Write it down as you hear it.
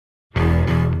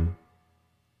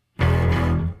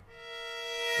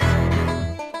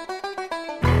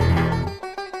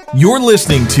You're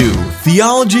listening to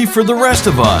Theology for the Rest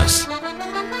of Us.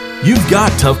 You've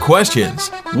got tough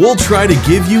questions. We'll try to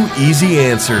give you easy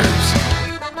answers.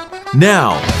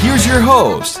 Now, here's your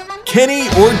host, Kenny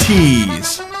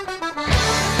Ortiz.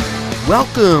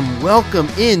 Welcome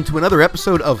into another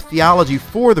episode of Theology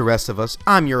for the Rest of Us.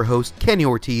 I'm your host, Kenny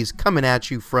Ortiz, coming at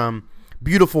you from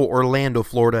beautiful Orlando,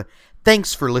 Florida.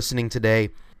 Thanks for listening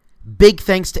today. Big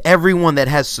thanks to everyone that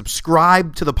has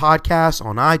subscribed to the podcast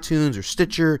on iTunes or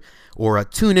Stitcher or a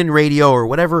TuneIn Radio or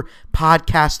whatever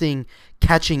podcasting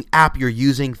catching app you're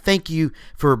using. Thank you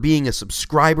for being a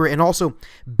subscriber. And also,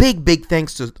 big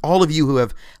thanks to all of you who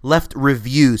have left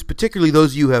reviews, particularly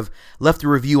those of you who have left a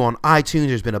review on iTunes.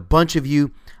 There's been a bunch of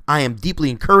you. I am deeply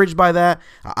encouraged by that.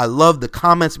 I love the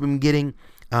comments we've been getting.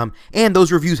 And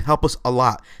those reviews help us a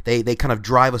lot. They kind of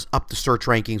drive us up the search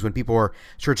rankings when people are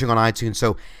searching on iTunes.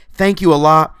 So thank you a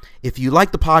lot. If you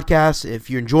like the podcast, if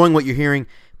you're enjoying what you're hearing,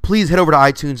 please head over to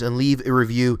iTunes and leave a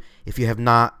review if you have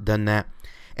not done that.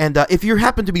 And if you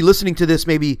happen to be listening to this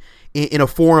maybe in a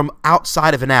forum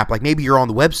outside of an app, like maybe you're on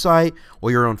the website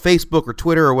or you're on Facebook or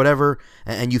Twitter or whatever,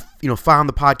 and you found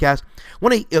the podcast, I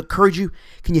want to encourage you,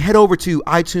 can you head over to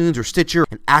iTunes or Stitcher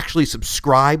and actually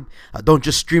subscribe? Don't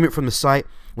just stream it from the site.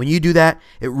 When you do that,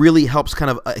 it really helps kind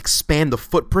of expand the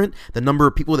footprint, the number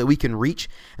of people that we can reach.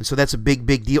 And so that's a big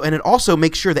deal. And it also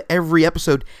makes sure that every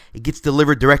episode, it gets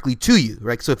delivered directly to you,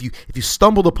 right? So if you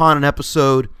stumbled upon an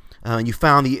episode and you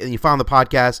found the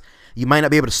podcast, you might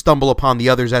not be able to stumble upon the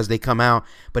others as they come out.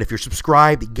 But if you're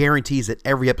subscribed, it guarantees that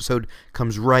every episode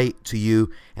comes right to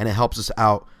you, and it helps us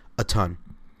out a ton.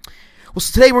 Well,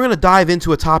 so today we're going to dive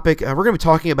into a topic. We're going to be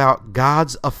talking about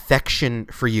God's affection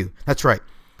for you. That's right.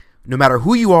 No matter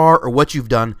who you are or what you've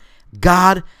done,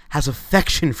 God has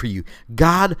affection for you.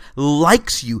 God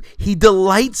likes you. He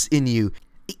delights in you.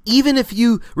 Even if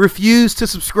you refuse to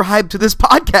subscribe to this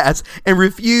podcast and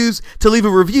refuse to leave a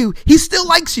review, He still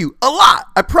likes you a lot.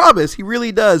 I promise. He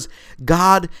really does.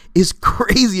 God is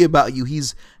crazy about you.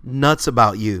 He's nuts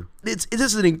about you. This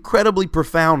is an incredibly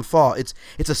profound thought.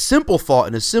 It's a simple thought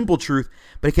and a simple truth,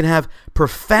 but it can have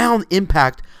profound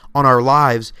impact on our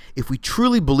lives if we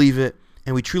truly believe it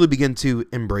and we truly begin to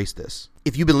embrace this.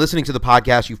 If you've been listening to the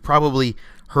podcast, you've probably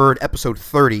heard episode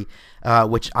 30,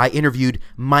 which I interviewed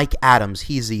Mike Adams.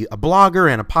 He's a blogger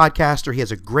and a podcaster. He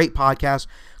has a great podcast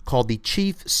called the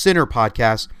Chief Sinner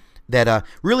Podcast that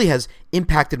really has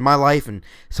impacted my life, and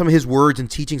some of his words and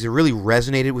teachings have really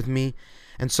resonated with me.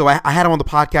 And so I had him on the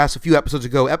podcast a few episodes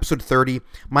ago, episode 30.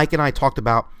 Mike and I talked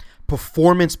about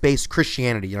performance-based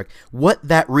Christianity, like what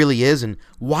that really is and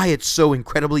why it's so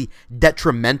incredibly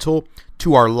detrimental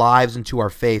to our lives and to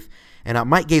our faith. And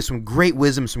Mike gave some great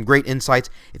wisdom, some great insights.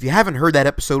 If you haven't heard that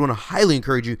episode, I want to highly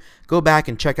encourage you, go back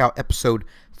and check out episode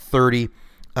 30.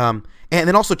 And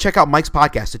then also check out Mike's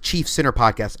podcast, the Chief Sinner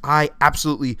Podcast. I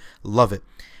absolutely love it.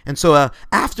 And so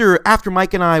after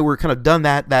Mike and I were kind of done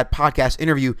that podcast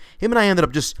interview, him and I ended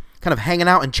up just kind of hanging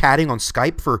out and chatting on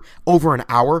Skype for over an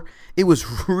hour. It was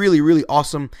really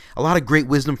awesome. A lot of great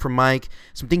wisdom from Mike.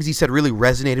 Some things he said really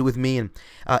resonated with me. And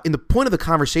in the point of the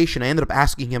conversation, I ended up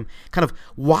asking him kind of,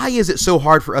 why is it so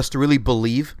hard for us to really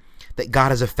believe that God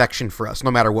has affection for us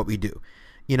no matter what we do?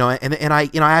 And I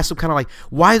asked him kind of like,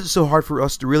 why is it so hard for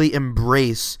us to really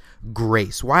embrace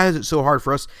grace? Why is it so hard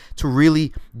for us to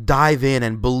really dive in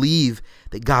and believe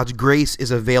that God's grace is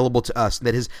available to us,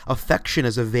 that His affection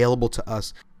is available to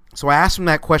us? So I asked him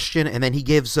that question, and then he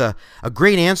gives a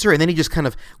great answer, and then he just kind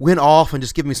of went off and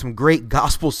just gave me some great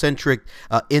gospel-centric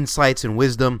insights and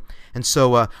wisdom. And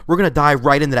so we're going to dive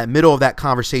right into that middle of that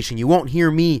conversation. You won't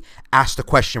hear me ask the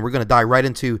question. We're going to dive right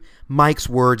into Mike's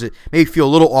words. It may feel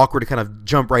a little awkward to kind of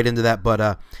jump right into that, but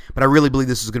I really believe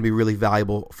this is going to be really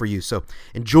valuable for you. So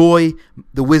enjoy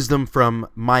the wisdom from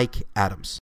Mike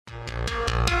Adams.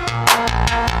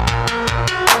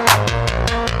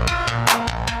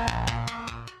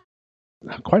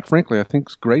 Quite frankly, I think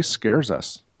grace scares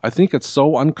us. I think it's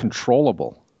so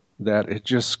uncontrollable that it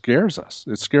just scares us.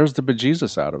 It scares the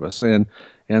bejesus out of us. And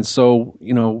so,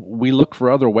 we look for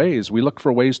other ways. We look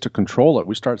for ways to control it.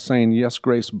 We start saying, yes,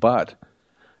 grace, but.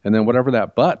 And then whatever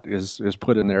that but is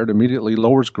put in there, it immediately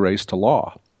lowers grace to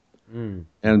law. And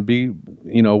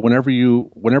whenever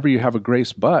you have a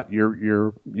grace but,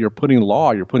 you're putting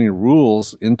law, you're putting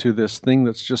rules into this thing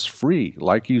that's just free.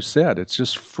 Like you said, it's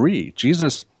just free.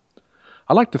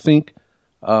 I like to think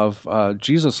of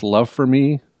Jesus' love for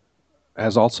me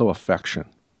as also affection.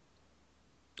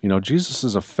 Jesus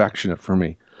is affectionate for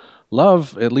me.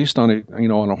 Love, at least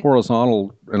in our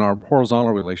horizontal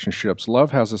relationships, love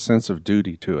has a sense of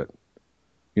duty to it.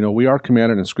 We are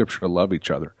commanded in Scripture to love each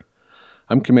other.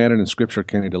 I'm commanded in Scripture,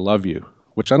 Kenny, to love you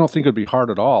which I don't think would be hard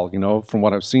at all, from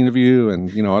what I've seen of you, and,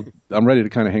 I'm ready to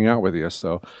kind of hang out with you.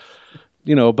 So,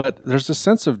 but there's a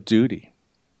sense of duty.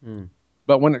 Mm.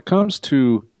 But when it comes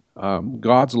to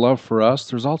God's love for us,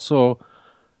 there's also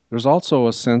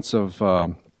a sense of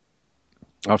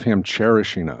Him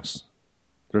cherishing us.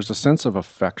 There's a sense of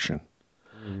affection,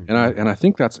 and I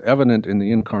think that's evident in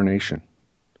the incarnation.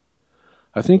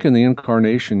 I think in the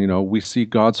incarnation, we see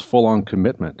God's full-on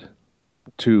commitment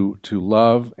to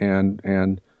love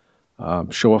and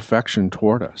show affection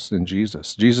toward us in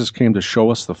Jesus. Jesus came to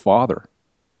show us the Father.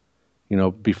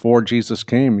 Before Jesus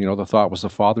came, the thought was the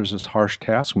Father's this harsh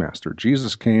taskmaster.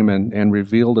 Jesus came and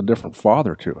revealed a different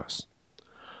Father to us,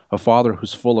 a Father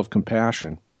who's full of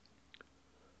compassion,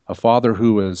 a Father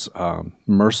who is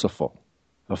merciful,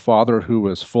 a Father who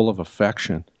is full of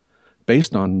affection,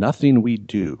 based on nothing we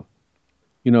do.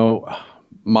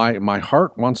 My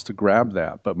heart wants to grab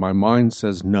that, but my mind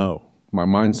says no. My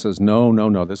mind says,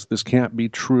 no, this can't be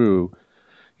true.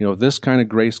 This kind of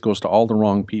grace goes to all the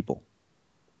wrong people.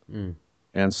 Mm.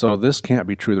 And so this can't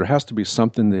be true. There has to be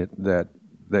something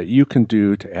that you can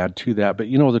do to add to that. But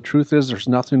the truth is there's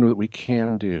nothing that we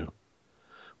can do.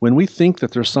 When we think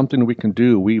that there's something we can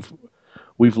do, we've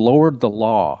lowered the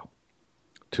law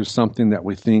to something that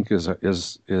we think is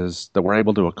that we're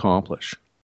able to accomplish.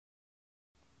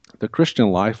 The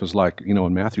Christian life is like,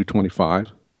 in Matthew 25,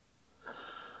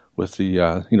 with the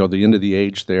end of the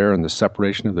age there and the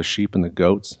separation of the sheep and the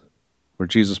goats, where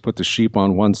Jesus put the sheep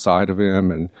on one side of him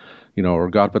and, or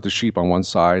God put the sheep on one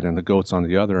side and the goats on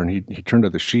the other. And he turned to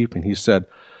the sheep and he said,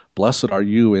 "Blessed are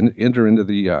you, and enter into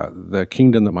the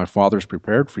kingdom that my Father's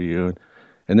prepared for you."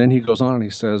 And then he goes on and he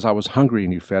says, "I was hungry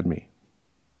and you fed me.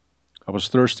 I was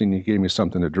thirsty and you gave me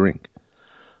something to drink.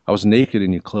 I was naked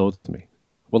and you clothed me."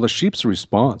 Well, the sheep's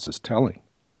response is telling.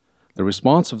 The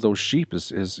response of those sheep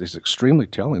is extremely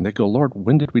telling. They go, "Lord,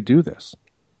 when did we do this?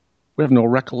 We have no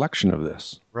recollection of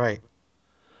this. Right.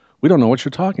 We don't know what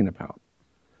you're talking about."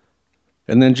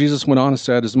 And then Jesus went on and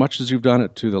said, "As much as you've done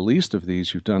it to the least of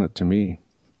these, you've done it to me."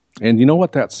 And you know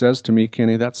what that says to me,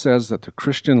 Kenny? That says that the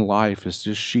Christian life is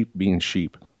just sheep being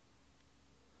sheep.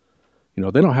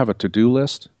 They don't have a to-do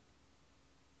list.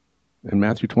 In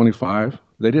Matthew 25,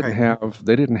 they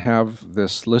didn't have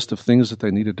this list of things that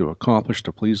they needed to accomplish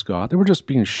to please God. They were just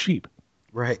being sheep.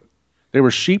 Right. They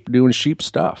were sheep doing sheep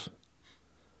stuff.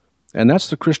 And that's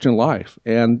the Christian life.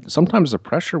 And sometimes the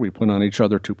pressure we put on each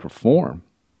other to perform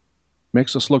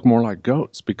makes us look more like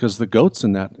goats, because the goats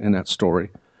in that story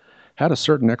had a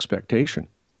certain expectation.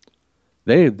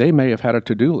 They may have had a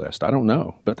to-do list, I don't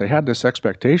know, but they had this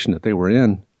expectation that they were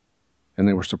in, and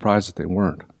they were surprised that they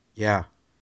weren't. Yeah.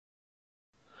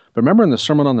 But remember in the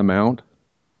Sermon on the Mount,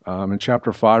 in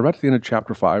chapter 5, right at the end of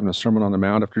chapter 5, in the Sermon on the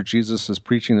Mount, after Jesus is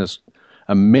preaching this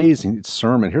amazing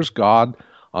sermon, here's God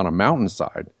on a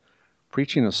mountainside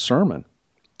preaching a sermon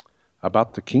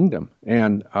about the kingdom.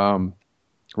 And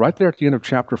right there at the end of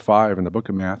chapter 5 in the book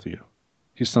of Matthew,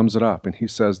 he sums it up and he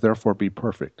says, "Therefore be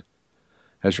perfect,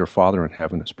 as your Father in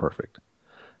heaven is perfect."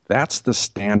 That's the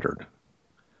standard.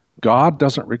 God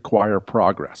doesn't require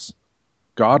progress.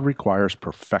 God requires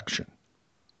perfection.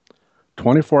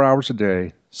 24 hours a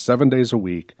day, 7 days a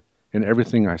week, in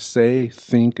everything I say,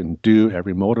 think, and do,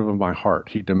 every motive of my heart,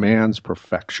 he demands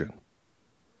perfection.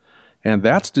 And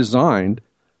that's designed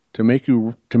to make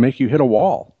you hit a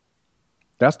wall.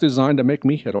 That's designed to make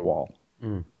me hit a wall.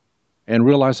 Mm. And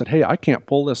realize that, hey, I can't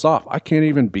pull this off. I can't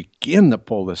even begin to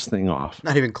pull this thing off.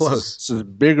 Not even close. This is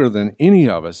bigger than any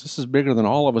of us. This is bigger than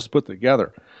all of us put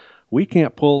together. We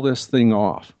can't pull this thing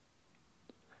off.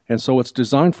 And so it's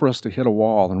designed for us to hit a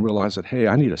wall and realize that, hey,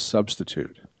 I need a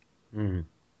substitute. Mm.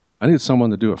 I need someone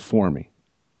to do it for me.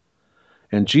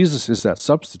 And Jesus is that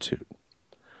substitute.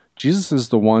 Jesus is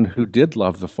the one who did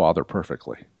love the Father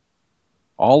perfectly,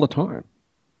 all the time,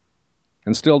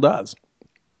 and still does.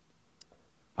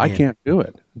 I can't do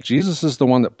it. Jesus is the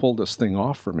one that pulled this thing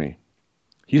off for me.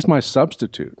 He's my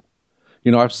substitute.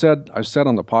 I've said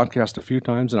on the podcast a few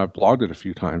times, and I've blogged it a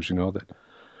few times, that,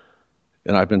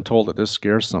 and I've been told that this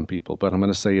scares some people, but I'm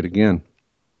going to say it again.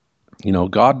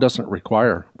 God doesn't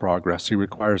require progress. He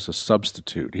requires a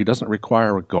substitute. He doesn't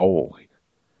require a goal.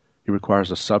 He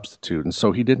requires a substitute. And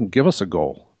so he didn't give us a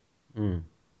goal. Mm.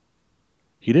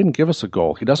 He didn't give us a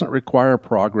goal. He doesn't require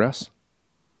progress.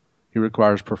 He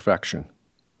requires perfection.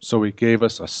 So he gave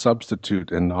us a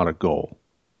substitute and not a goal.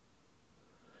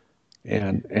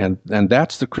 And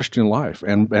that's the Christian life.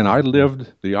 And I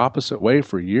lived the opposite way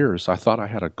for years. I thought I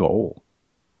had a goal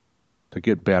to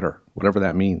get better, whatever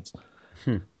that means.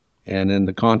 And in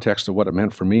the context of what it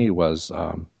meant for me was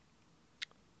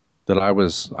that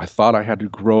I thought I had to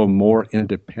grow more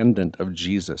independent of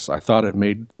Jesus. I thought it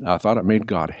made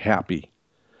God happy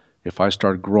if I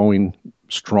started growing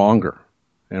stronger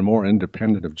and more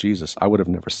independent of Jesus. I would have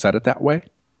never said it that way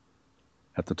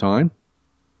at the time,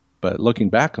 but looking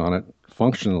back on it,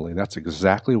 functionally, that's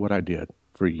exactly what I did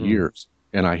for years,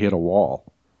 and I hit a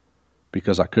wall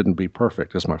because I couldn't be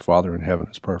perfect as my Father in heaven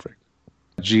is perfect.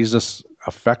 Jesus'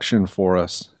 affection for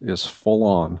us is full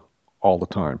on all the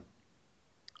time.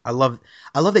 I love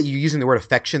that you're using the word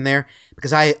affection there,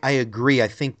 because I agree. I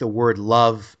think the word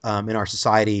love in our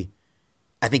society,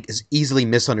 I think, is easily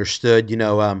misunderstood.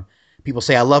 People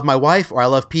say, I love my wife, or I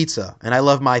love pizza, and I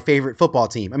love my favorite football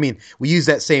team. I mean, we use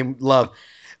that same love.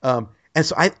 And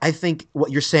so I think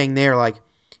what you're saying there, like,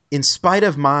 in spite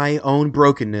of my own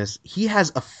brokenness, he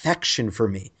has affection for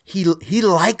me. He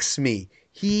likes me.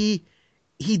 He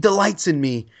delights in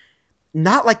me,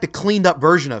 not like the cleaned up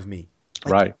version of me.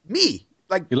 Like right. Me.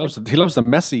 Like he loves the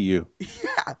messy you.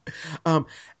 Yeah.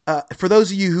 For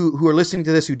those of you who are listening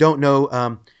to this who don't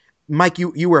know, Mike,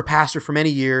 you were a pastor for many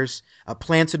years,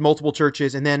 planted multiple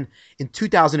churches, and then in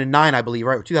 2009, I believe,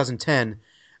 right, or 2010,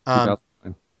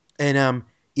 2009. And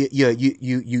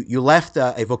you left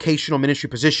a vocational ministry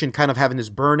position, kind of having this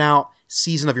burnout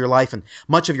season of your life, and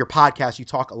much of your podcast, you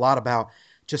talk a lot about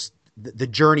just the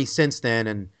journey since then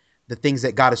and the things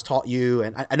that God has taught you.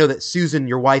 And I know that Susan,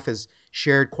 your wife, has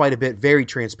shared quite a bit, very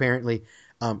transparently,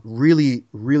 really,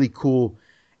 really cool.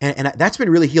 And that's been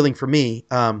really healing for me.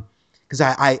 Because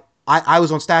I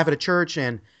was on staff at a church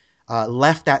and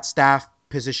left that staff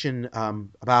position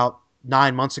about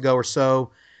 9 months ago or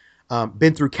so.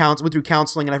 Went through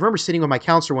counseling, and I remember sitting with my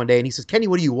counselor one day, and he says, "Kenny,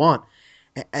 what do you want?"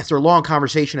 After a long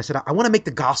conversation, I said, "I want to make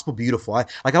the gospel beautiful. I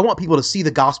want people to see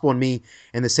the gospel in me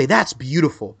and to say that's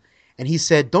beautiful." And he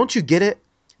said, "Don't you get it?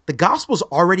 The gospel's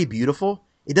already beautiful.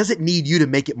 It doesn't need you to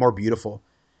make it more beautiful.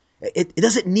 It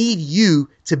doesn't need you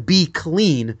to be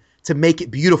clean to make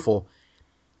it beautiful.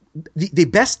 The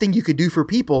best thing you could do for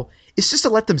people is just to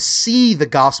let them see the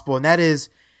gospel, and that is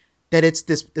that it's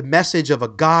the message of a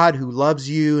God who loves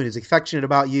you and is affectionate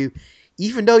about you,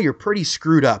 even though you're pretty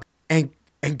screwed up. And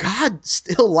God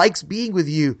still likes being with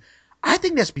you. I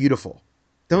think that's beautiful.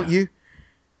 Don't you?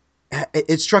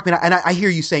 It struck me, and I hear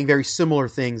you saying very similar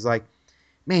things like,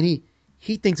 man,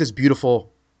 he thinks it's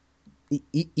beautiful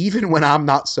even when I'm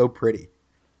not so pretty.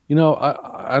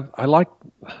 I like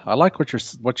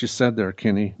what you said there,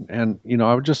 Kenny. And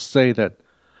I would just say that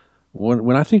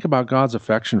when I think about God's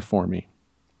affection for me,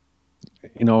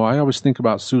 I always think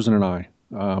about Susan and I.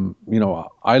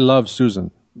 I love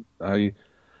Susan. I'm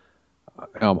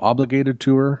obligated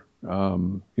to her.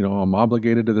 I'm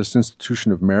obligated to this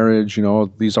institution of marriage.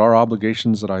 These are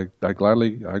obligations that I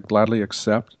gladly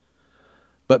accept.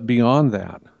 But beyond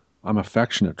that, I'm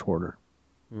affectionate toward her.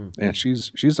 And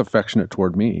she's affectionate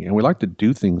toward me, and we like to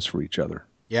do things for each other.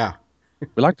 Yeah.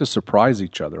 We like to surprise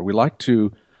each other. We like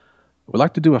to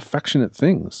do affectionate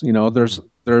things.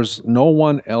 There's no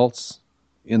one else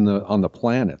on the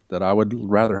planet that I would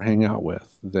rather hang out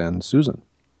with than Susan.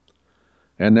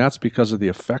 And that's because of the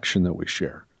affection that we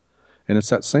share. And it's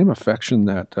that same affection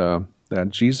that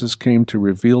Jesus came to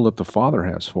reveal that the Father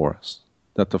has for us,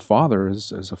 that the Father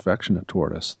is affectionate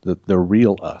toward us, the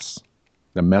real us,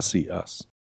 the messy us.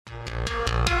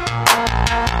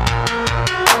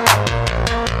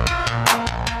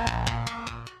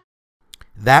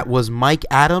 That was Mike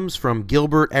Adams from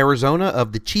Gilbert, Arizona,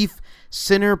 of the Chief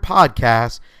Sinner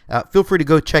Podcast. Feel free to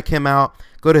go check him out.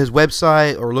 Go to his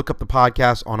website or look up the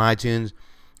podcast on iTunes.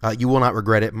 You will not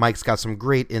regret it. Mike's got some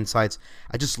great insights.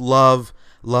 I just love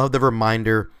the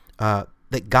reminder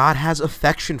that God has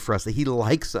affection for us, that he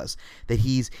likes us, that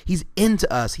he's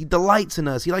into us, he delights in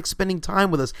us, he likes spending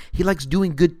time with us, he likes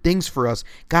doing good things for us.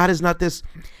 God is not this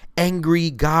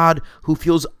angry God who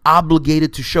feels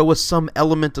obligated to show us some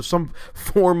element of some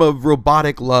form of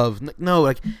robotic love. No,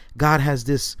 like God has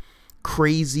this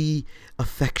crazy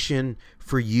affection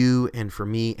for you and for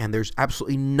me, and there's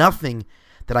absolutely nothing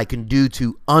that I can do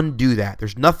to undo that.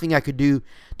 There's nothing I could do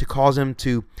to cause him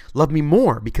to love me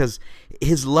more, because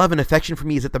his love and affection for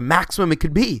me is at the maximum it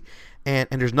could be. And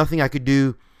there's nothing I could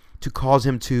do to cause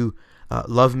him to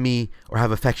love me or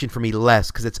have affection for me less,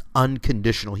 because it's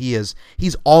unconditional. He's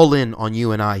all in on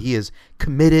you and I. He is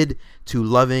committed to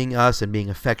loving us and being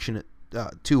affectionate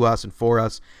to us and for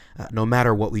us, no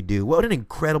matter what we do. What an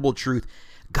incredible truth.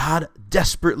 God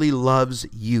desperately loves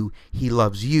you. He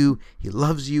loves you. He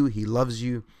loves you. He loves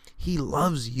you. He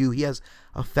loves you. He has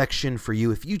affection for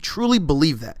you. If you truly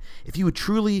believe that, if you would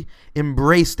truly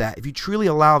embrace that, if you truly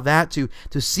allow that to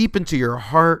seep into your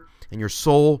heart and your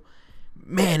soul,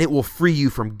 man, it will free you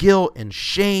from guilt and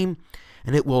shame,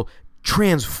 and it will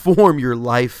transform your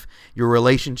life, your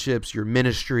relationships, your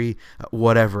ministry,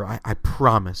 whatever. I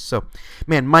promise. So,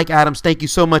 man, Mike Adams, thank you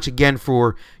so much again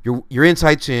for your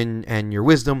insights and your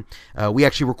wisdom. We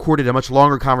actually recorded a much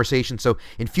longer conversation, so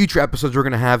in future episodes we're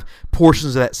going to have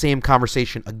portions of that same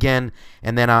conversation again.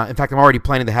 And then, in fact, I'm already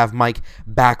planning to have Mike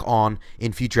back on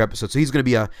in future episodes. So he's going to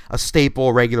be a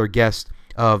staple, regular guest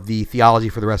of the Theology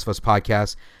for the Rest of Us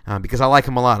podcast because I like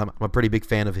him a lot. I'm a pretty big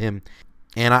fan of him.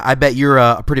 And I bet you're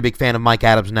a pretty big fan of Mike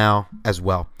Adams now as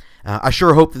well. I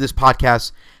sure hope that this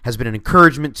podcast has been an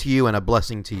encouragement to you and a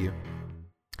blessing to you.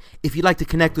 If you'd like to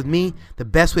connect with me, the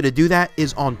best way to do that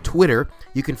is on Twitter.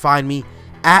 You can find me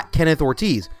at Kenneth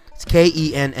Ortiz. It's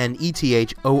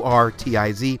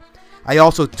KENNETHORTIZ. I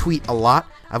also tweet a lot.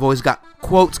 I've always got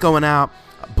quotes going out,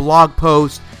 blog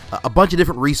posts, a bunch of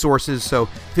different resources, so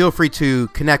feel free to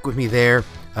connect with me there.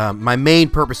 My main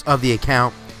purpose of the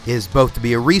account is both to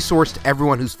be a resource to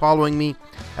everyone who's following me,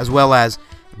 as well as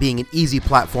being an easy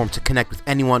platform to connect with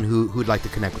anyone who'd like to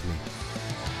connect with me.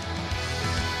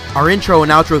 Our intro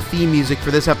and outro theme music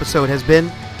for this episode has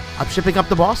been I'm Shipping Up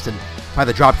to Boston by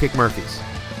the Dropkick Murphys.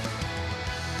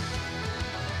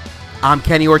 I'm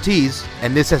Kenny Ortiz,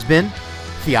 and this has been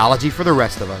Theology for the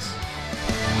Rest of Us.